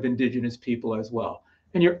think of indigenous people as well.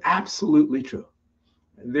 And you're absolutely true.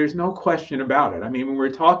 There's no question about it. I mean, when we're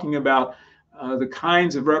talking about the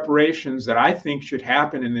kinds of reparations that I think should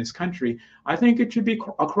happen in this country, I think it should be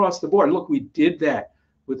across the board. Look, we did that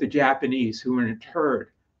with the Japanese who were interred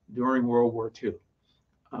during World War II.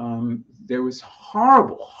 There was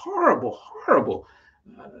horrible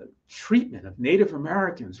treatment of Native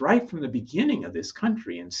Americans right from the beginning of this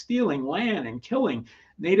country, and stealing land and killing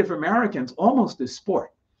Native Americans almost as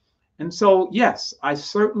sport. And so, yes, I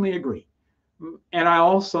certainly agree. And I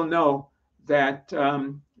also know that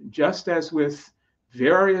just as with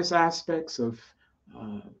various aspects of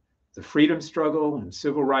the freedom struggle and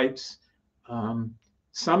civil rights,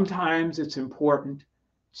 sometimes it's important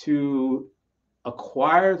to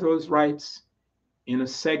acquire those rights in a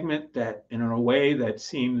segment that, in a way that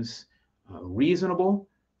seems reasonable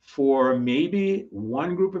for maybe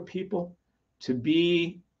one group of people to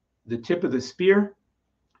be the tip of the spear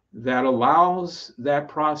that allows that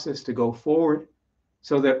process to go forward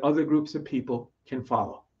so that other groups of people can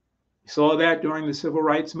follow. We saw that during the civil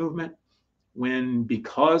rights movement. when,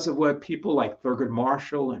 because of what people like Thurgood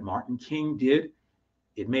Marshall and Martin King did,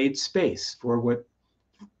 it made space for what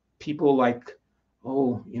people like,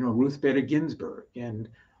 Ruth Bader Ginsburg and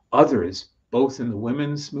others, both in the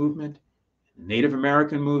women's movement, Native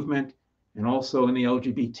American movement, and also in the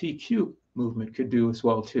LGBTQ movement could do as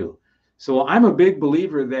well too. So I'm a big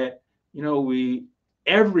believer that,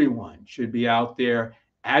 everyone should be out there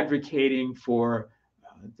advocating for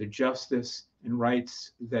the justice and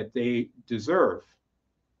rights that they deserve.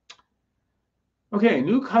 Okay,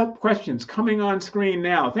 new questions coming on screen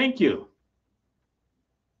now. Thank you.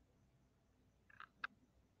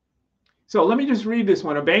 So let me just read this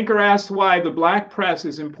one. A banker asked why the Black press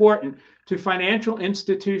is important to financial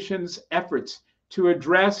institutions' efforts to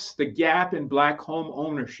address the gap in Black home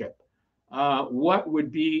ownership. What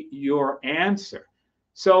would be your answer?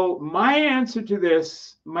 So my answer to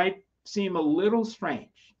this might seem a little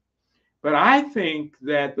strange, but I think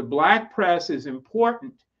that the Black press is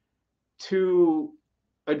important to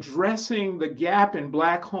addressing the gap in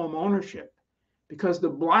Black home ownership because the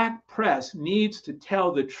Black press needs to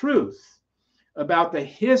tell the truth about the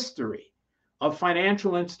history of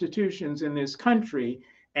financial institutions in this country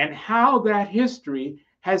and how that history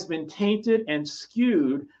has been tainted and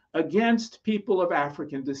skewed against people of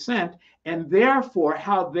African descent, and therefore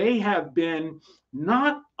how they have been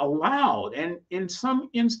not allowed and in some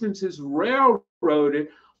instances railroaded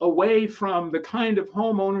away from the kind of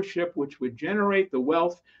home ownership which would generate the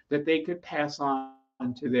wealth that they could pass on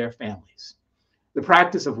to their families. The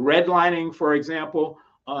practice of redlining, for example,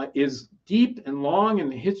 is deep and long in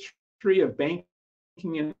the history of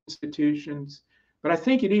banking institutions, but I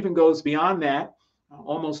think it even goes beyond that.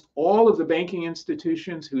 Almost all of the banking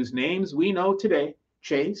institutions whose names we know today,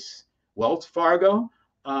 Chase, Wells Fargo,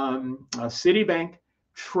 Citibank,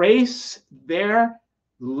 trace their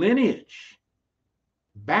lineage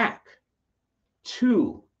back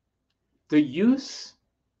to the use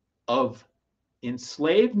of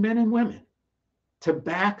enslaved men and women to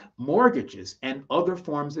back mortgages and other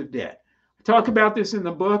forms of debt. I talk about this in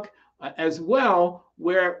the book as well,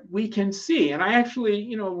 where we can see, and I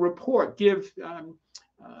actually, give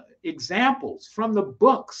examples from the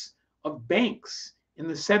books of banks in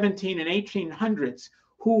the 17 and 1800s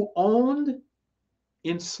who owned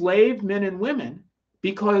enslaved men and women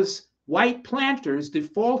because white planters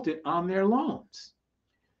defaulted on their loans.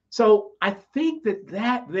 So I think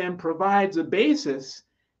that then provides a basis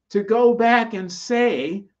to go back and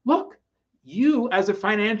say, look, you as a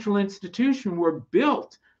financial institution were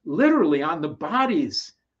built literally on the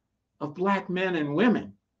bodies of Black men and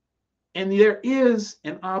women. And there is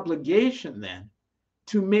an obligation then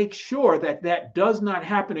to make sure that that does not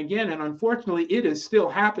happen again. And unfortunately, it is still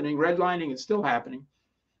happening. Redlining is still happening.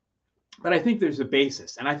 But I think there's a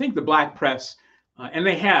basis. And I think the Black press, and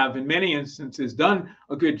they have in many instances done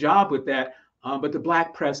a good job with that, but the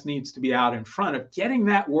Black press needs to be out in front of getting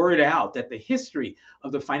that word out, that the history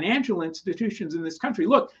of the financial institutions in this country,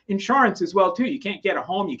 look, insurance as well too. You can't get a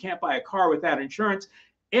home, you can't buy a car without insurance.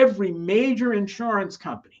 Every major insurance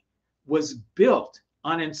company was built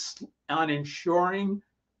on insuring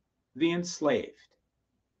the enslaved.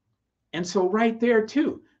 And so right there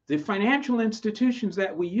too, the financial institutions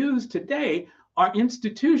that we use today are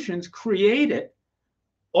institutions created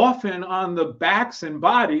often on the backs and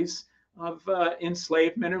bodies of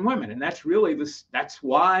enslaved men and women. And that's really that's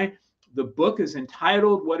why the book is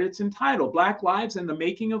entitled what it's entitled, Black Lives and the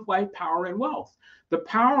Making of White Power and Wealth. The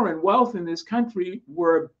power and wealth in this country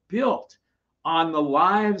were built on the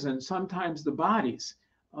lives and sometimes the bodies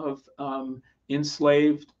of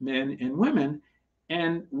enslaved men and women.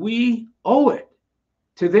 And we owe it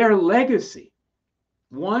to their legacy,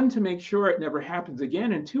 one, to make sure it never happens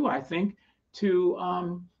again, and two, I think,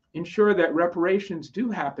 to ensure that reparations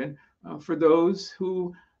do happen for those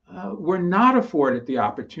who were not afforded the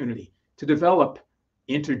opportunity to develop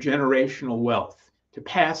intergenerational wealth, to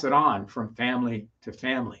pass it on from family to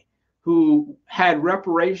family, who had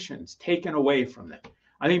reparations taken away from them.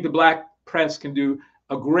 I think the Black press can do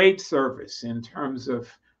a great service in terms of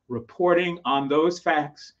reporting on those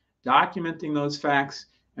facts, documenting those facts,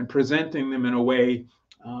 and presenting them in a way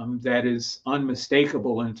that is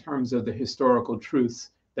unmistakable in terms of the historical truths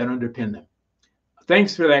that underpin them.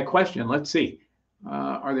 Thanks for that question. Let's see.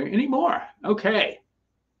 Are there any more? Okay.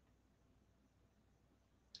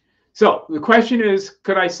 So the question is,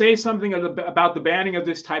 could I say something about the banning of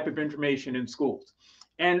this type of information in schools?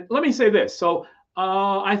 And let me say this. So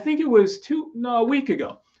I think it was a week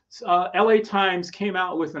ago, LA Times came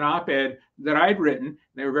out with an op-ed that I'd written.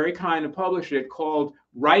 They were very kind to publish it, called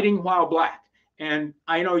Writing While Black. And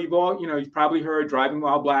I know you've all, you've probably heard driving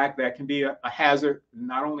while black, that can be a hazard.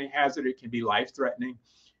 Not only a hazard, it can be life-threatening.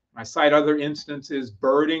 I cite other instances.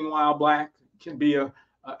 Birding while black can be a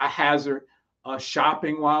hazard.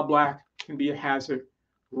 Shopping while black can be a hazard.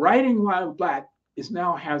 Writing while black is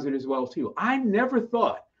now a hazard as well, too. I never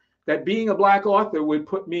thought that being a black author would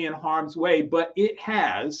put me in harm's way, but it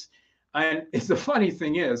has. And it's the funny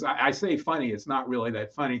thing is, I say funny, it's not really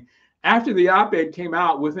that funny. After the op-ed came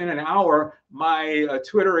out, within an hour, my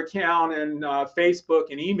Twitter account and Facebook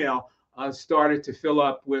and email started to fill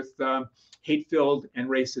up with hate-filled and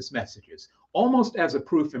racist messages, almost as a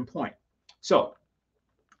proof in point. So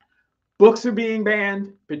books are being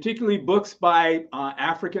banned, particularly books by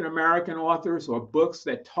African-American authors or books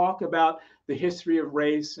that talk about the history of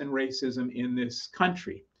race and racism in this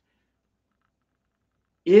country.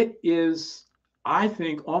 It is, I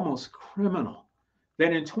think, almost criminal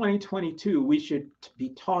that in 2022 we should be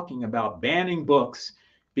talking about banning books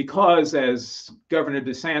because, as Governor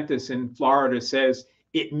DeSantis in Florida says,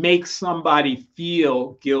 it makes somebody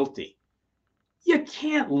feel guilty. You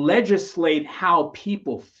can't legislate how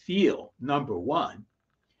people feel, number one.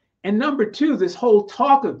 And number two, this whole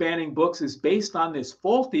talk of banning books is based on this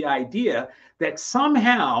faulty idea that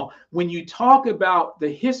somehow when you talk about the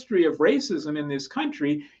history of racism in this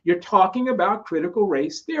country, you're talking about critical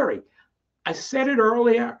race theory. I said it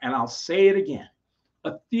earlier, and I'll say it again.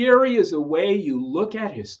 A theory is a way you look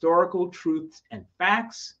at historical truths and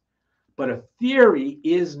facts, but a theory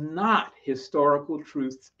is not historical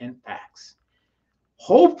truths and facts.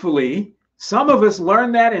 Hopefully, some of us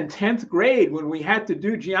learned that in 10th grade when we had to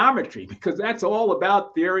do geometry, because that's all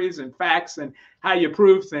about theories and facts and how you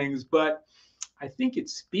prove things. But I think it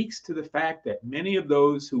speaks to the fact that many of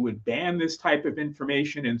those who would ban this type of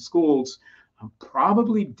information in schools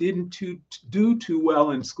probably didn't do too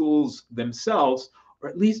well in schools themselves, or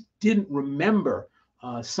at least didn't remember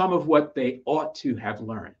some of what they ought to have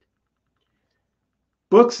learned.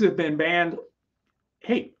 Books have been banned.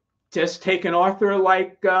 Hey, just take an author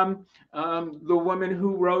like the woman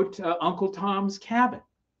who wrote Uncle Tom's Cabin.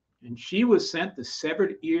 And she was sent the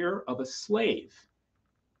severed ear of a slave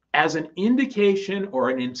as an indication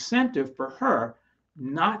or an incentive for her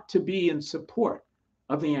not to be in support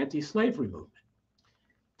of the anti-slavery movement.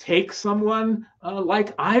 Take someone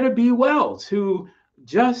like Ida B. Wells, who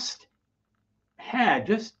just had,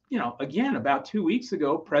 again, about 2 weeks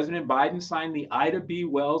ago, President Biden signed the Ida B.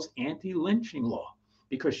 Wells anti-lynching law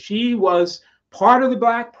because she was part of the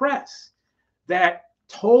Black press that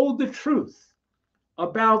told the truth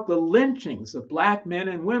about the lynchings of Black men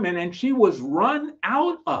and women, and she was run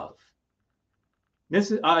out of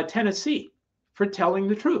Tennessee for telling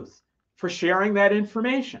the truth, for sharing that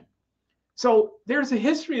information. So there's a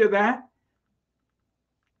history of that.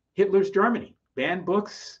 Hitler's Germany banned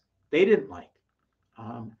books they didn't like.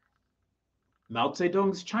 Mao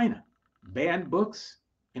Zedong's China banned books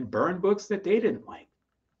and burned books that they didn't like.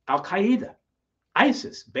 Al-Qaeda,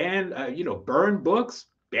 ISIS banned, burned books,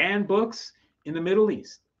 banned books in the Middle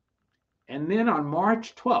East. And then on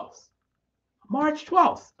March 12th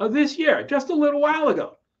of this year, just a little while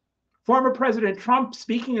ago, former President Trump,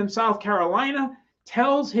 speaking in South Carolina,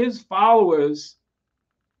 tells his followers,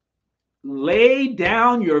 lay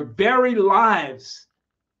down your very lives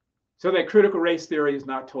so that critical race theory is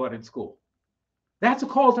not taught in school. That's a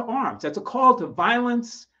call to arms. That's a call to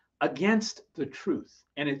violence against the truth.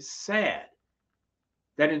 And it's sad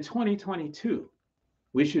that in 2022,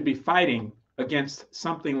 we should be fighting against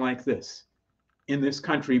something like this in this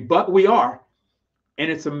country, but we are.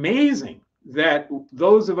 And it's amazing that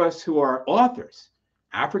those of us who are authors,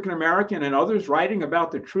 African American and others writing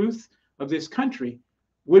about the truth of this country,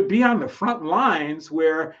 would be on the front lines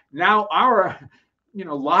where now our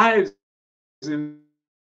lives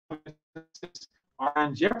are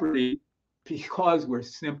in jeopardy because we're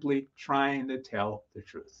simply trying to tell the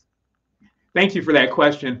truth. Thank you for that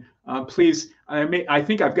question. Please, I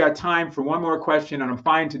think I've got time for one more question, and I'm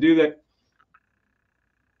fine to do that.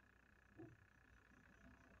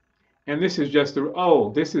 And this is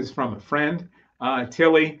this is from a friend,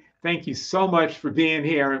 Tilly. Thank you so much for being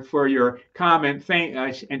here and for your comment.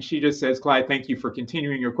 And she just says, Clyde, thank you for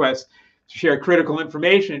continuing your quest to share critical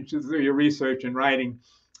information through your research and writing.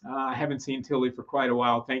 I haven't seen Tilly for quite a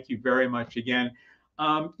while. Thank you very much again.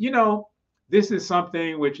 This is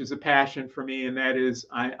something which is a passion for me, and that is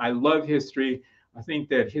I love history. I think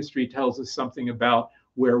that history tells us something about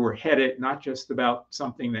where we're headed, not just about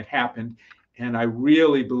something that happened. And I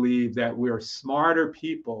really believe that we're smarter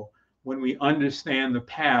people when we understand the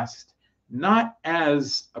past, not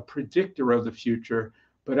as a predictor of the future,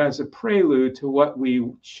 but as a prelude to what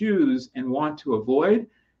we choose and want to avoid.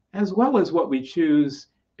 as well as what we choose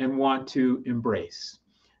and want to embrace.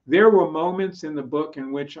 There were moments in the book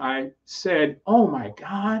in which I said, oh my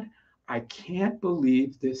God, I can't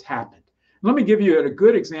believe this happened. Let me give you a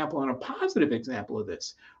good example and a positive example of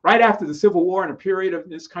this. Right after the Civil War, in a period of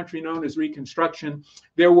this country known as Reconstruction,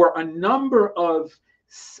 there were a number of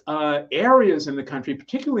areas in the country,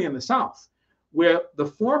 particularly in the South, where the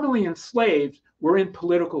formerly enslaved were in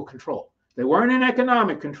political control. They weren't in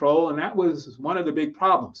economic control, and that was one of the big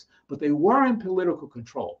problems, but they were in political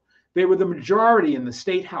control. They were the majority in the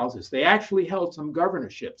state houses. They actually held some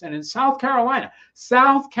governorships. And in South Carolina,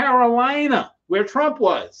 where Trump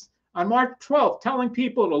was on March 12th, telling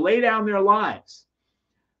people to lay down their lives,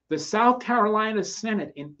 the South Carolina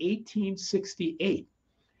Senate in 1868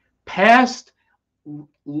 passed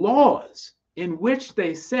laws in which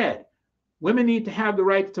they said women need to have the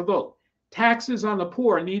right to vote. Taxes on the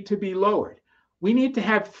poor need to be lowered. We need to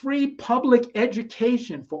have free public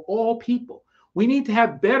education for all people. We need to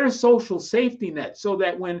have better social safety nets so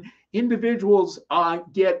that when individuals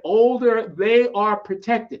get older, they are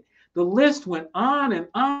protected. The list went on and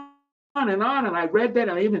on and on. And I read that,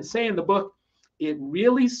 and I even say in the book, it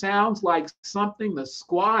really sounds like something the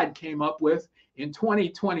squad came up with in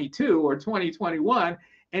 2022 or 2021,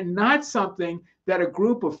 and not something that a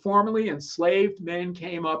group of formerly enslaved men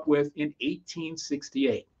came up with in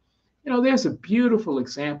 1868. There's a beautiful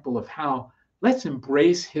example of how let's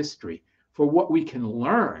embrace history for what we can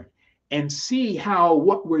learn and see how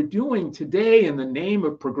what we're doing today in the name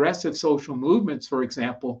of progressive social movements, for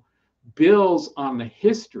example, builds on the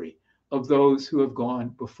history of those who have gone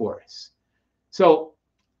before us. So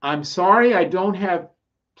I'm sorry I don't have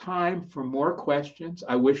time for more questions.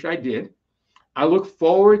 I wish I did. I look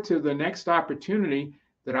forward to the next opportunity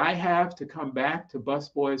that I have to come back to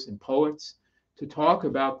Busboys and Poets to talk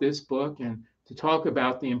about this book and to talk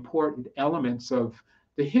about the important elements of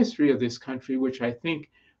the history of this country, which I think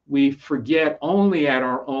we forget only at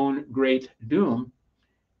our own great doom.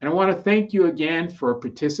 And I want to thank you again for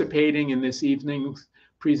participating in this evening's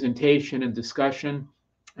presentation and discussion.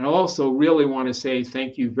 And I also really want to say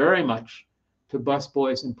thank you very much to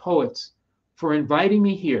Busboys and Poets for inviting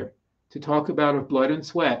me here to talk about Of Blood and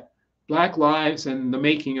Sweat, Black Lives and the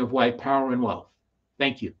Making of White Power and Wealth.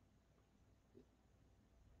 Thank you.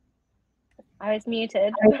 I was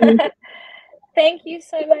muted. Thank you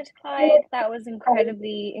so much, Clyde. That was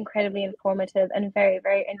incredibly informative and very,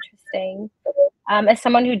 very interesting. As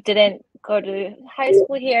someone who didn't go to high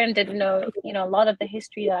school here and didn't know, a lot of the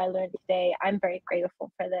history that I learned today, I'm very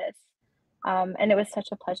grateful for this. And it was such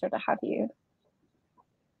a pleasure to have you.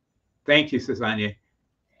 Thank you, Suzanne.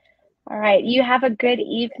 All right. You have a good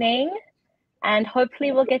evening, and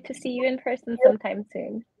hopefully we'll get to see you in person sometime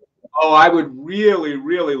soon. Oh, I would really,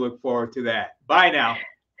 really look forward to that. Bye now.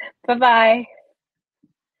 Bye-bye.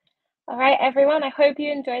 All right, everyone, I hope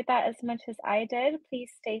you enjoyed that as much as I did.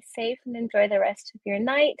 Please stay safe and enjoy the rest of your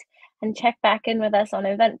night, and check back in with us on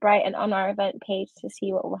Eventbrite and on our event page to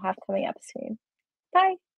see what we'll have coming up soon.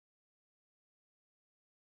 Bye.